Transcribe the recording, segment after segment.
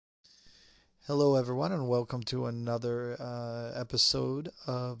Hello, everyone, and welcome to another episode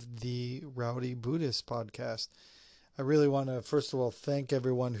of the Rowdy Buddhist podcast. I really want to, first of all, thank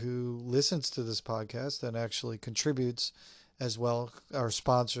everyone who listens to this podcast and actually contributes as well, our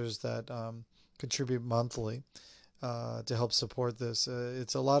sponsors that contribute monthly to help support this.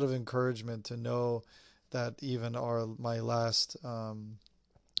 It's a lot of encouragement to know that even my last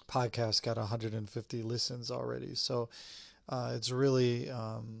podcast got 150 listens already. So it's really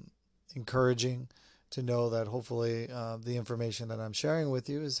encouraging to know that hopefully the information that I'm sharing with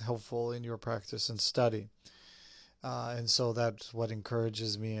you is helpful in your practice and study. And so that's what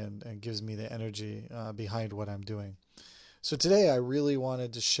encourages me and gives me the energy behind what I'm doing. So today I really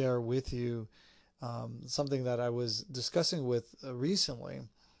wanted to share with you something that I was discussing with recently.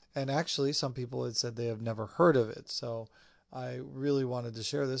 And actually, some people had said they have never heard of it. So I really wanted to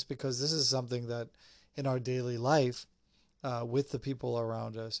share this because this is something that in our daily life, with the people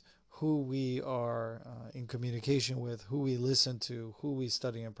around us, who we are in communication with, who we listen to, who we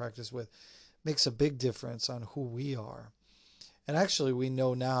study and practice with, makes a big difference on who we are. And actually, we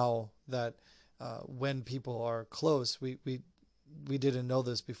know now that when people are close, we didn't know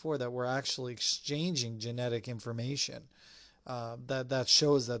this before, that we're actually exchanging genetic information. That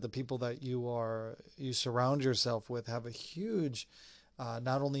shows that the people that you surround yourself with have a huge,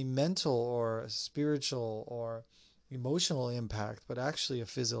 not only mental or spiritual or emotional impact, but actually a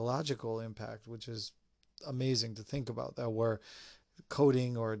physiological impact, which is amazing to think about, that we're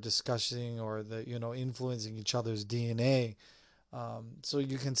coding or discussing or influencing each other's DNA. So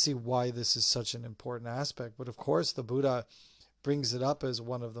you can see why this is such an important aspect. But of course, the Buddha brings it up as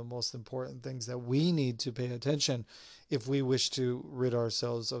one of the most important things that we need to pay attention if we wish to rid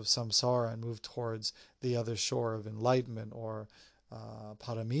ourselves of samsara and move towards the other shore of enlightenment or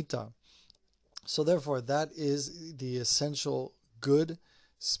paramita. So therefore, that is the essential good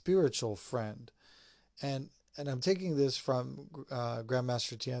spiritual friend. And I'm taking this from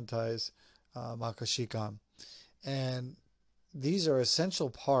Grandmaster Tiantai's Makashikan. And these are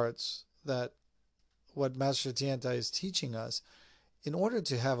essential parts that what Master Tiantai is teaching us in order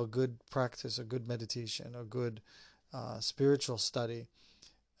to have a good practice, a good meditation, a good spiritual study.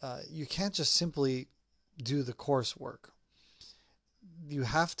 You can't just simply do the coursework. You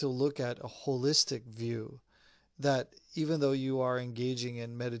have to look at a holistic view, that even though you are engaging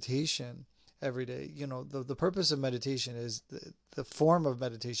in meditation every day, the purpose of meditation is the form of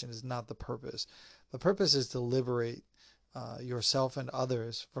meditation is not the purpose. The purpose is to liberate yourself and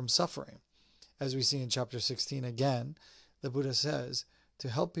others from suffering. As we see in chapter 16 again, the Buddha says to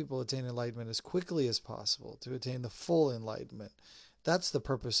help people attain enlightenment as quickly as possible, to attain the full enlightenment. That's the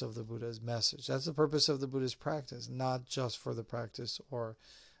purpose of the Buddha's message. That's the purpose of the Buddha's practice, not just for the practice or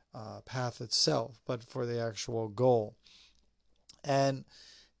path itself, but for the actual goal. And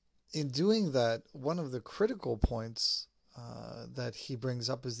in doing that, one of the critical points that he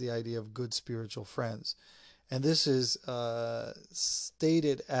brings up is the idea of good spiritual friends. And this is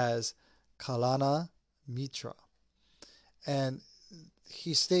stated as Kalana Mitra. And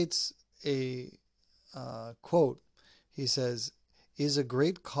he states a quote. He says, is a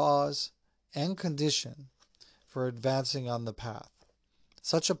great cause and condition for advancing on the path.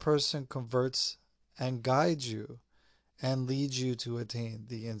 Such a person converts and guides you and leads you to attain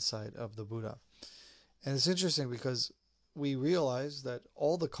the insight of the Buddha. And it's interesting because we realize that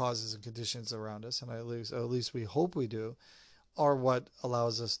all the causes and conditions around us, and at least we hope we do, are what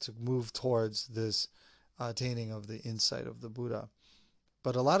allows us to move towards this attaining of the insight of the Buddha.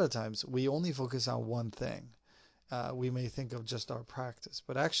 But a lot of times we only focus on one thing. We may think of just our practice,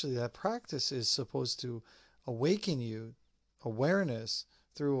 but actually that practice is supposed to awaken you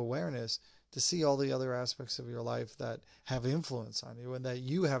through awareness to see all the other aspects of your life that have influence on you and that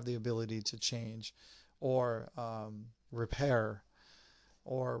you have the ability to change or repair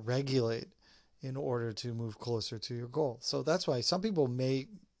or regulate in order to move closer to your goal. So that's why some people may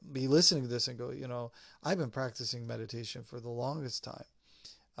be listening to this and go, I've been practicing meditation for the longest time.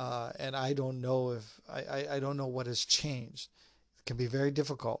 And I don't know I don't know what has changed. It can be very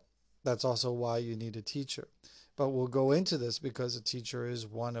difficult. That's also why you need a teacher. But we'll go into this because a teacher is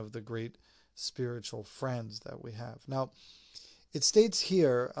one of the great spiritual friends that we have. Now, it states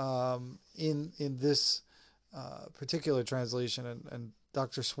here in this particular translation, and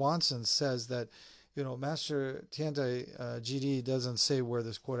Dr. Swanson says that, Master Tiantai GD doesn't say where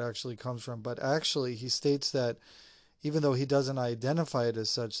this quote actually comes from, but actually he states that even though he doesn't identify it as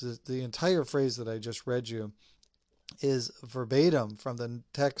such, the entire phrase that I just read you is verbatim from the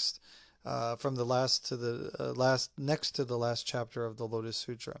text from the last to the next to the last chapter of the Lotus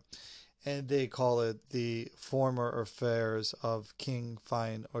Sutra. And they call it the former affairs of King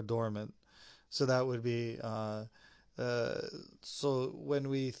Fine Adornment, So that would be, so when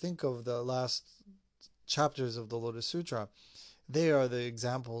we think of the last chapters of the Lotus Sutra, they are the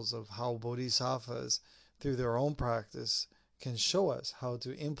examples of how bodhisattvas, through their own practice, can show us how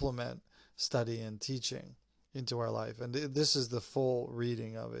to implement study and teaching into our life. And this is the full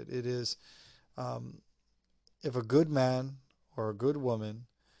reading of it. It is, if a good man or a good woman,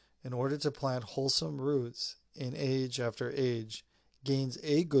 in order to plant wholesome roots in age after age, gains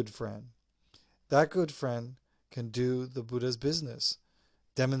a good friend, that good friend can do the Buddha's business,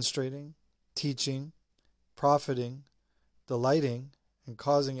 demonstrating, teaching, profiting, delighting, and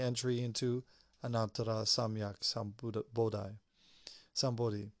causing entry into Anuttara Samyak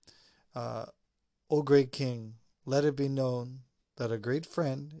Sambodhi. O great king, let it be known that a great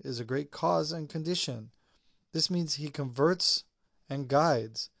friend is a great cause and condition. This means he converts and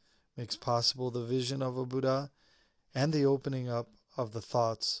guides, makes possible the vision of a Buddha and the opening up of the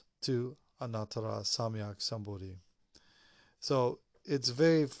thoughts to Anuttara Samyak Sambodhi. So it's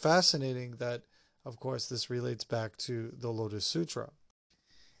very fascinating that, of course, this relates back to the Lotus Sutra.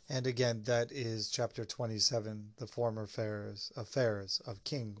 And again, that is chapter 27, the former affairs of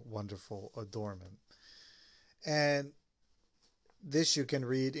King Wonderful Adornment. And this you can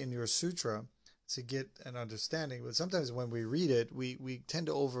read in your sutra to get an understanding. But sometimes when we read it, we tend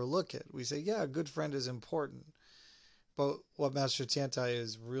to overlook it. We say, yeah, a good friend is important. But what Master Tiantai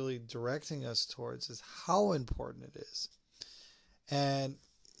is really directing us towards is how important it is. And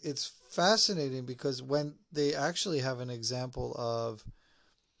it's fascinating because when they actually have an example of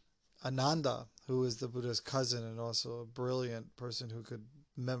Ananda, who is the Buddha's cousin and also a brilliant person who could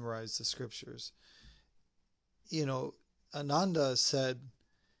memorize the scriptures, Ananda said,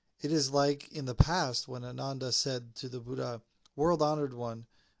 it is like in the past when Ananda said to the Buddha, World Honored One,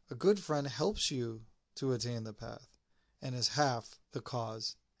 a good friend helps you to attain the path and is half the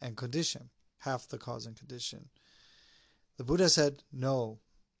cause and condition. Half the cause and condition. The Buddha said, no,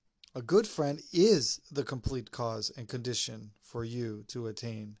 a good friend is the complete cause and condition for you to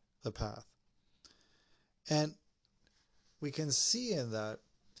attain the path. And we can see in that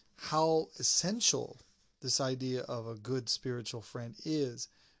how essential this idea of a good spiritual friend is,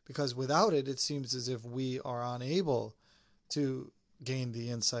 because without it, it seems as if we are unable to gain the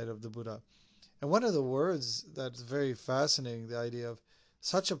insight of the Buddha. And one of the words that's very fascinating, the idea of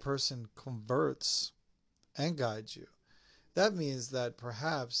such a person converts and guides you. That means that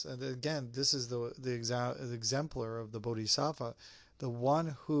perhaps, and again, this is the exemplar of the Bodhisattva, the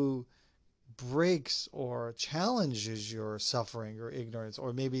one who breaks or challenges your suffering or ignorance,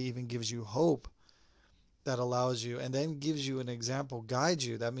 or maybe even gives you hope, that allows you, and then gives you an example, guides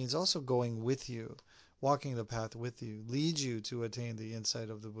you. That means also going with you, walking the path with you, leads you to attain the insight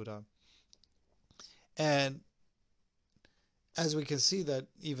of the Buddha. And as we can see that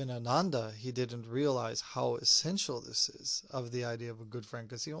even Ananda, he didn't realize how essential this is of the idea of a good friend,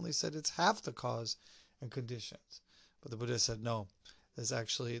 because he only said it's half the cause and conditions. But the Buddha said, no, there's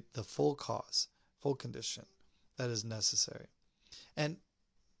actually the full cause, full condition that is necessary. And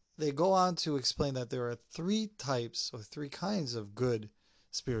they go on to explain that there are three types or three kinds of good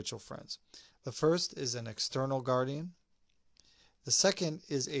spiritual friends. The first is an external guardian. The second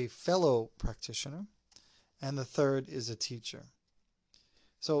is a fellow practitioner. And the third is a teacher.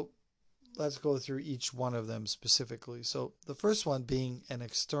 So let's go through each one of them specifically. So the first one being an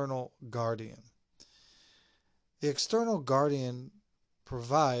external guardian. The external guardian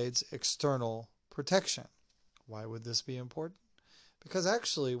provides external protection. Why would this be important? Because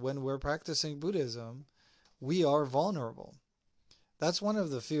actually, when we're practicing Buddhism, we are vulnerable. That's one of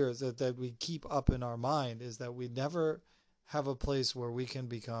the fears that we keep up in our mind, is that we never have a place where we can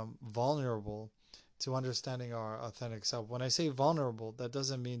become vulnerable to understanding our authentic self. When I say vulnerable, that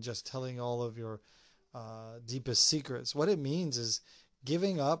doesn't mean just telling all of your deepest secrets. What it means is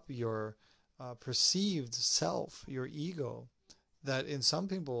giving up your perceived self, your ego, that in some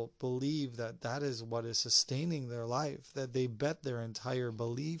people believe that that is what is sustaining their life, that they bet their entire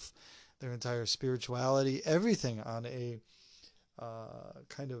belief, their entire spirituality, everything on a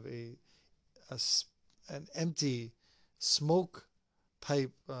kind of an empty smoke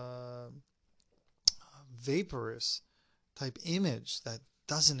type vaporous type image that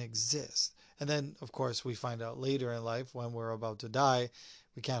doesn't exist. And then, of course, we find out later in life when we're about to die,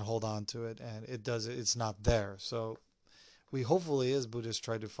 we can't hold on to it, and it's not there. So we hopefully, as Buddhists,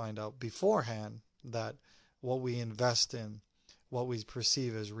 try to find out beforehand that what we invest in, what we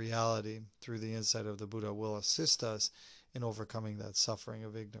perceive as reality through the insight of the Buddha, will assist us in overcoming that suffering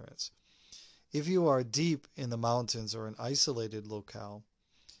of ignorance. If you are deep in the mountains or an isolated locale,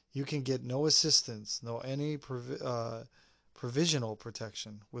 you can get no assistance, no any provisional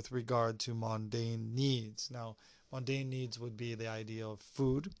protection with regard to mundane needs. Now, mundane needs would be the idea of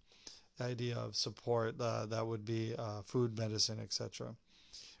food, the idea of support, that would be food, medicine, etc.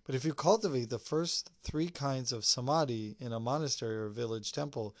 But if you cultivate the first three kinds of samadhi in a monastery or village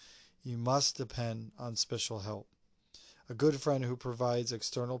temple, you must depend on special help. A good friend who provides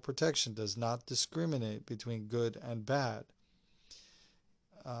external protection does not discriminate between good and bad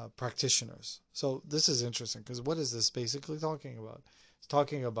practitioners. So this is interesting, because what is this basically talking about? It's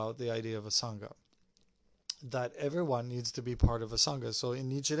talking about the idea of a sangha, that everyone needs to be part of a sangha. So in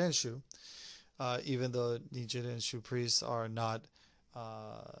Nichiren Denshu, even though Nichiren Denshu priests are not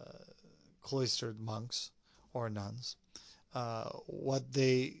cloistered monks or nuns, what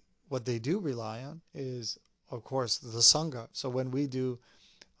they do rely on is, of course, the sangha. So when we do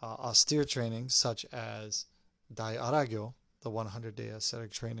austere training, such as Dai Aragyo, the 100-day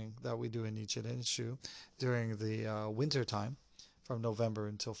ascetic training that we do in Nichiren Denshu during the winter time, from November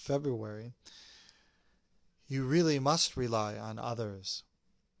until February, you really must rely on others.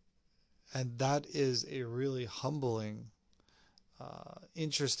 And that is a really humbling,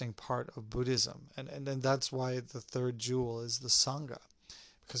 interesting part of Buddhism. And that's why the third jewel is the Sangha.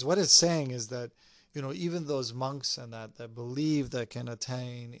 Because what it's saying is that, even those monks and that believe that can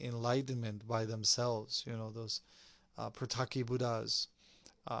attain enlightenment by themselves, those Prataki Buddhas,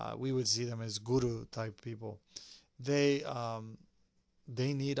 we would see them as guru type people. They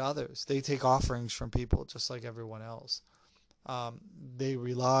need others. They take offerings from people just like everyone else. They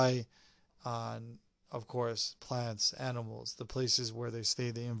rely on, of course, plants, animals, the places where they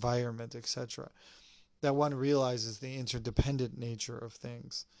stay, the environment, etc. That one realizes the interdependent nature of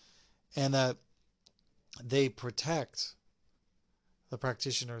things, and that they protect the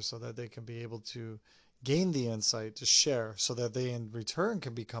practitioners so that they can be able to gain the insight to share, so that they in return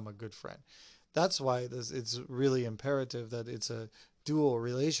can become a good friend. That's why it's really imperative that it's a dual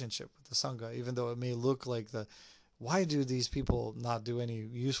relationship with the Sangha, even though it may look like why do these people not do any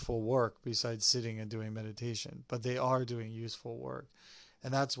useful work besides sitting and doing meditation? But they are doing useful work.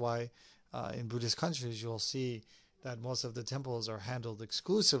 And that's why in Buddhist countries you'll see that most of the temples are handled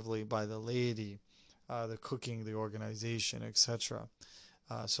exclusively by the laity, the cooking, the organization, etc.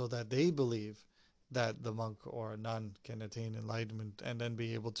 So that they believe that the monk or nun can attain enlightenment and then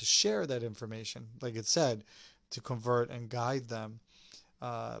be able to share that information, like it said, to convert and guide them.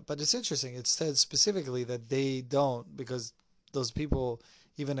 But it's interesting, it said specifically that they don't, because those people,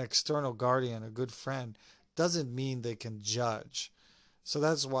 even an external guardian, a good friend, doesn't mean they can judge. So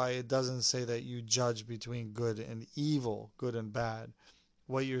that's why it doesn't say that you judge between good and evil, good and bad.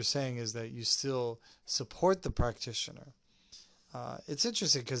 What you're saying is that you still support the practitioner. It's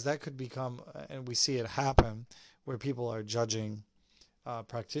interesting because that could become, and we see it happen, where people are judging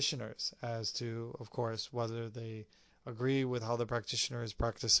practitioners as to, of course, whether they agree with how the practitioner is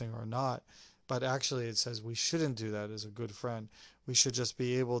practicing or not. But actually it says we shouldn't do that as a good friend. We should just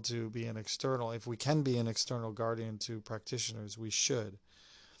be able to be an external, if we can be an external guardian to practitioners, we should.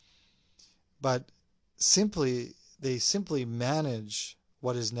 But they simply manage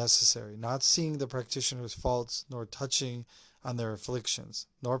what is necessary, not seeing the practitioner's faults, nor touching on their afflictions,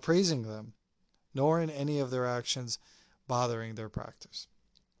 nor praising them, nor in any of their actions bothering their practice.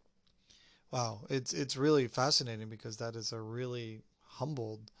 Wow, it's really fascinating, because that is a really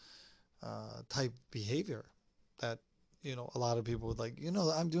humbled type behavior that, a lot of people would like,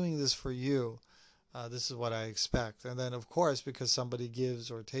 I'm doing this for you. This is what I expect. And then, of course, because somebody gives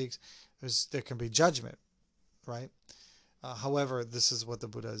or takes, there can be judgment, right? However, this is what the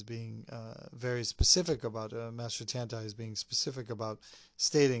Buddha is being very specific about. Master Tiantai is being specific about,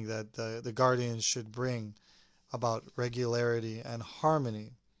 stating that the guardians should bring about regularity and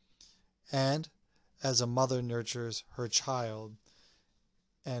harmony, and as a mother nurtures her child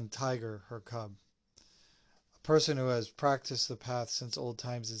and tiger her cub. A person who has practiced the path since old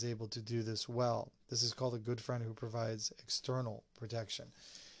times is able to do this well. This is called a good friend who provides external protection.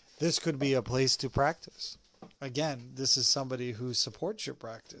 This could be a place to practice. Again, this is somebody who supports your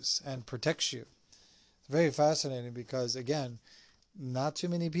practice and protects you. It's very fascinating because, again, not too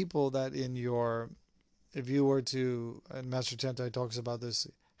many people that if you were to, and Master Tiantai talks about this,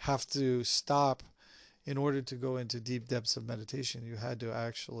 have to stop in order to go into deep depths of meditation. You had to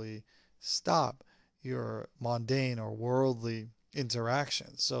actually stop your mundane or worldly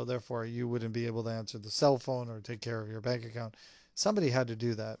interactions. So therefore, you wouldn't be able to answer the cell phone or take care of your bank account. Somebody had to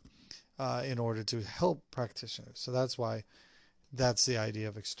do that in order to help practitioners. So that's the idea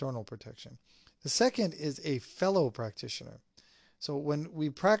of external protection. The second is a fellow practitioner. So when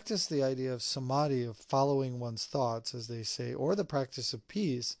we practice the idea of samadhi, of following one's thoughts, as they say, or the practice of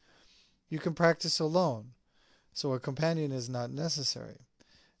peace, you can practice alone. So a companion is not necessary.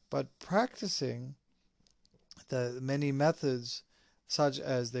 But practicing the many methods, such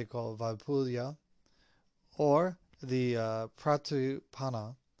as they call Vaipulya or the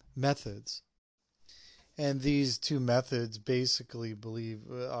Pratipana methods, and these two methods basically believe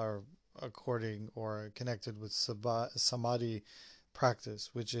are according or connected with samadhi practice,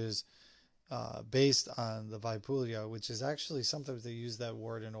 which is based on the Vaipulya, which is actually sometimes they use that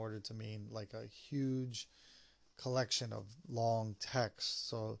word in order to mean like a huge collection of long texts.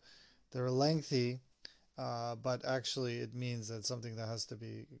 So they're lengthy, but actually it means that something that has to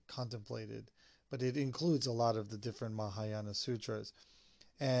be contemplated. But it includes a lot of the different Mahayana sutras.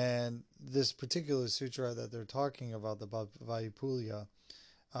 And this particular sutra that they're talking about, the Vaipulya,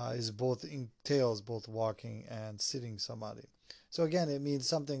 is both entails both walking and sitting samadhi. So again, it means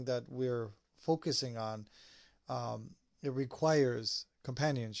something that we're focusing on. It requires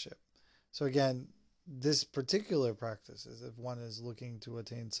companionship. So again, this particular practice is if one is looking to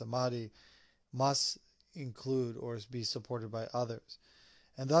attain samadhi, must include or be supported by others.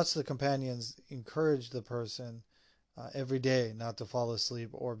 And thus the companions encourage the person every day not to fall asleep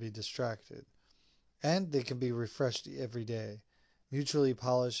or be distracted. And they can be refreshed every day, mutually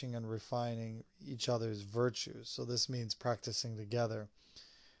polishing and refining each other's virtues. So this means practicing together.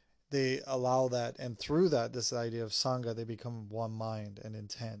 They allow that, and through that, this idea of Sangha, they become one mind and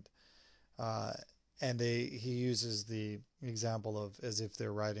intent. Uh, and he uses the example of as if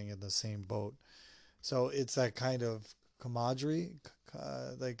they're riding in the same boat. So it's that kind of camaraderie,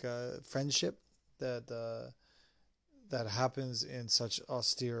 like friendship that that happens in such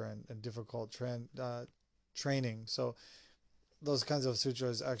austere and difficult training. So those kinds of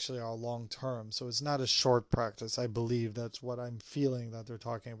sutras actually are long term. So it's not a short practice. I believe that's what I'm feeling that they're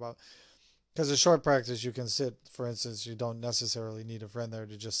talking about. Because a short practice, you can sit, for instance, you don't necessarily need a friend there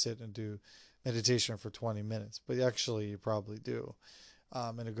to just sit and do meditation for 20 minutes. But actually, you probably do.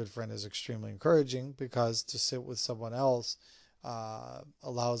 And a good friend is extremely encouraging because to sit with someone else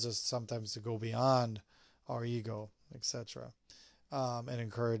allows us sometimes to go beyond our ego, etc., and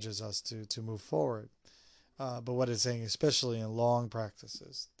encourages us to move forward. But what it's saying, especially in long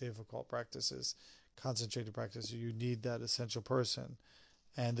practices, difficult practices, concentrated practices, you need that essential person.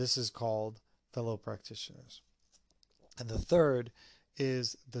 And this is called fellow practitioners. And the third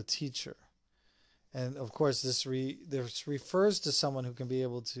is the teacher. And of course, this refers to someone who can be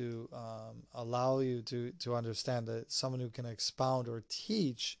able to allow you to understand that someone who can expound or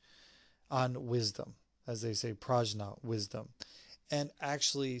teach on wisdom, as they say, prajna, wisdom, and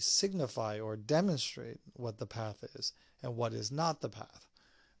actually signify or demonstrate what the path is and what is not the path.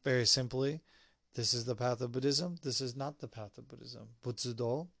 Very simply, this is the path of Buddhism, this is not the path of Buddhism.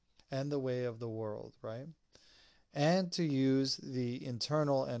 Butsudo and the way of the world, right? And to use the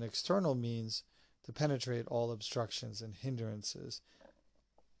internal and external means to penetrate all obstructions and hindrances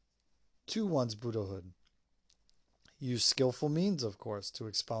to one's Buddhahood. Use skillful means, of course, to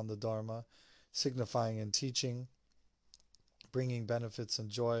expound the Dharma, signifying and teaching, bringing benefits and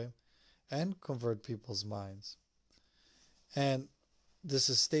joy, and convert people's minds. And this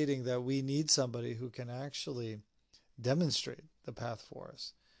is stating that we need somebody who can actually demonstrate the path for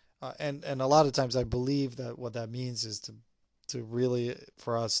us. And a lot of times I believe that what that means is to really,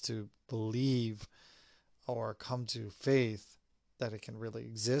 for us to believe or come to faith that it can really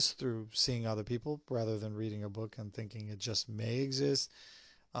exist through seeing other people rather than reading a book and thinking it just may exist.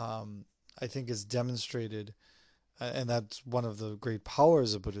 I think is demonstrated, and that's one of the great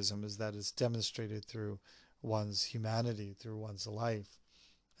powers of Buddhism, is that it's demonstrated through one's humanity, through one's life.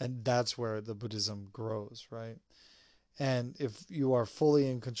 And that's where the Buddhism grows, right? And if you are fully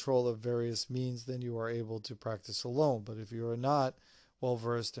in control of various means, then you are able to practice alone. But if you are not well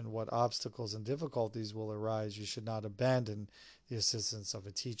versed in what obstacles and difficulties will arise, you should not abandon the assistance of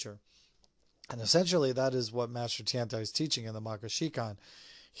a teacher. And essentially, that is what Master Tiantai is teaching in the Makashikan.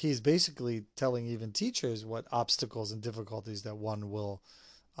 He's basically telling even teachers what obstacles and difficulties that one will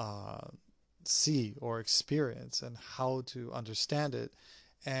see or experience and how to understand it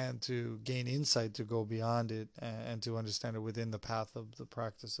and to gain insight to go beyond it and to understand it within the path of the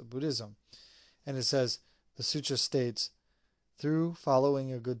practice of Buddhism. And it says, the sutra states, through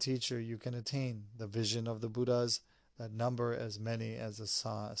following a good teacher, you can attain the vision of the Buddhas that number as many as the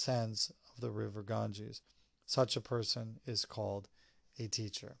sands of the river Ganges. Such a person is called a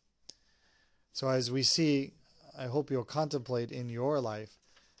teacher. So as we see, I hope you'll contemplate in your life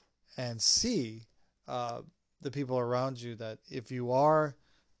and see the people around you that if you are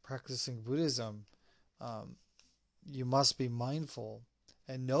practicing Buddhism, you must be mindful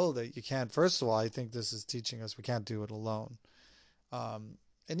and know that you can't. First of all, I think this is teaching us we can't do it alone.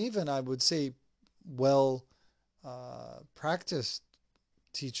 And even I would say, well practiced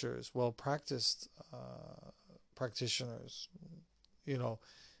teachers, well practiced practitioners, you know,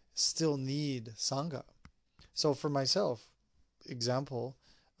 still need Sangha. So for myself, example,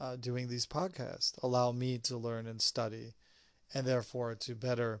 doing these podcasts allow me to learn and study, and therefore to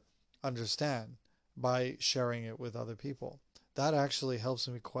better understand by sharing it with other people. That actually helps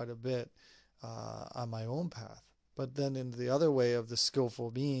me quite a bit on my own path. But then in the other way of the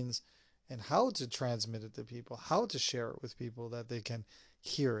skillful means and how to transmit it to people, how to share it with people that they can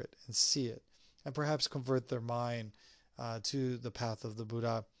hear it and see it, and perhaps convert their mind to the path of the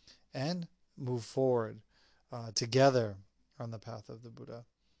Buddha and move forward together on the path of the Buddha.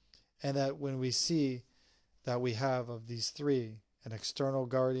 And that when we see that we have of these three, an external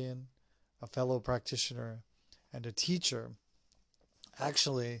guardian, a fellow practitioner, and a teacher,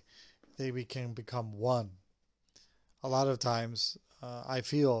 actually we can become one. A lot of times I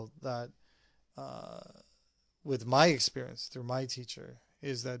feel that with my experience through my teacher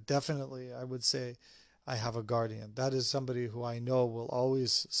is that definitely I would say I have a guardian. That is somebody who I know will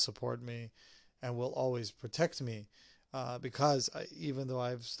always support me and will always protect me because even though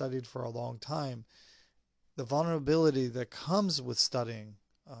I've studied for a long time, the vulnerability that comes with studying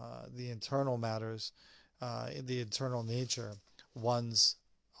the internal matters, the internal nature, one's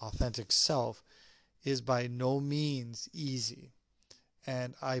authentic self, is by no means easy.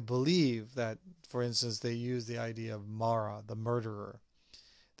 And I believe that, for instance, they use the idea of Mara, the murderer,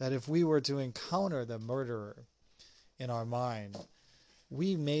 that if we were to encounter the murderer in our mind,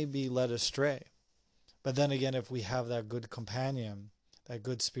 we may be led astray. But then again, if we have that good companion, that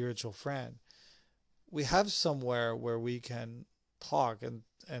good spiritual friend, we have somewhere where we can talk and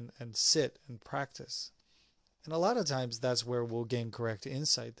sit and practice. And a lot of times that's where we'll gain correct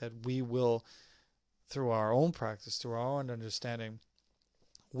insight, that we will, through our own practice, through our own understanding,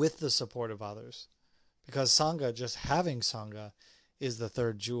 with the support of others. Because Sangha, just having Sangha, is the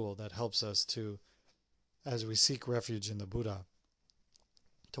third jewel that helps us to, as we seek refuge in the Buddha,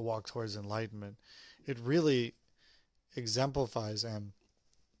 to walk towards enlightenment. It really exemplifies and,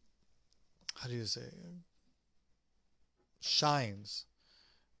 how do you say, shines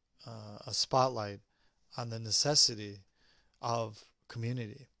a spotlight on the necessity of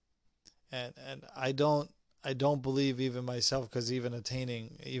community. And I don't believe even myself, because even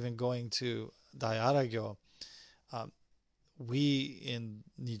going to Daiaragyo, we in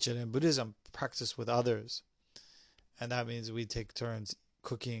Nichiren Buddhism practice with others. And that means we take turns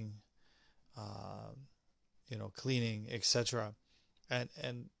cooking, cleaning, etc.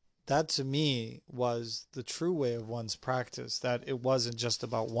 And that to me was the true way of one's practice, that it wasn't just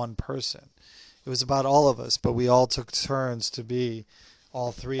about one person. It was about all of us, but we all took turns to be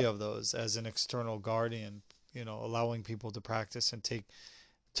all three of those as an external guardian, allowing people to practice and take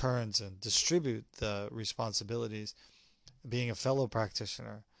turns and distribute the responsibilities. Being a fellow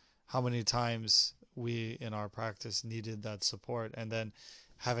practitioner, how many times we in our practice needed that support, and then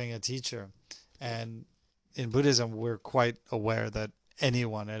having a teacher. And in Buddhism, we're quite aware that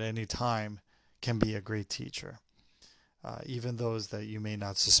anyone at any time can be a great teacher, even those that you may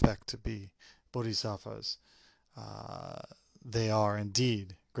not suspect to be bodhisattvas. They are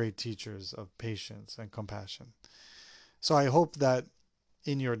indeed great teachers of patience and compassion. So I hope that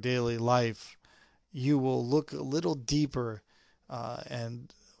in your daily life, you will look a little deeper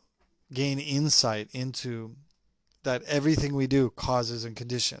and gain insight into that everything we do causes and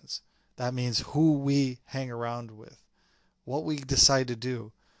conditions. That means who we hang around with, what we decide to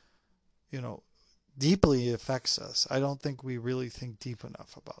do, deeply affects us. I don't think we really think deep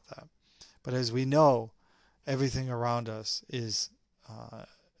enough about that. But as we know, everything around us is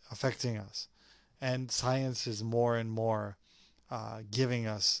affecting us. And science is more and more giving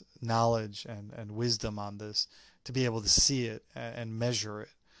us knowledge and wisdom on this to be able to see it and measure it.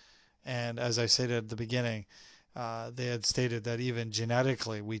 And as I said at the beginning, they had stated that even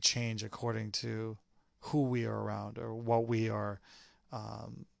genetically we change according to who we are around or what we are,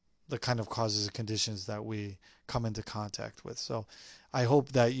 the kind of causes and conditions that we come into contact with. So I hope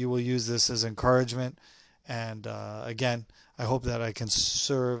that you will use this as encouragement. And again, I hope that I can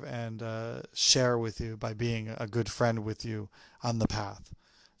serve and share with you by being a good friend with you on the path.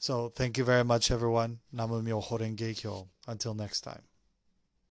 So thank you very much, everyone. Namu Myoho Renge Kyo. Until next time.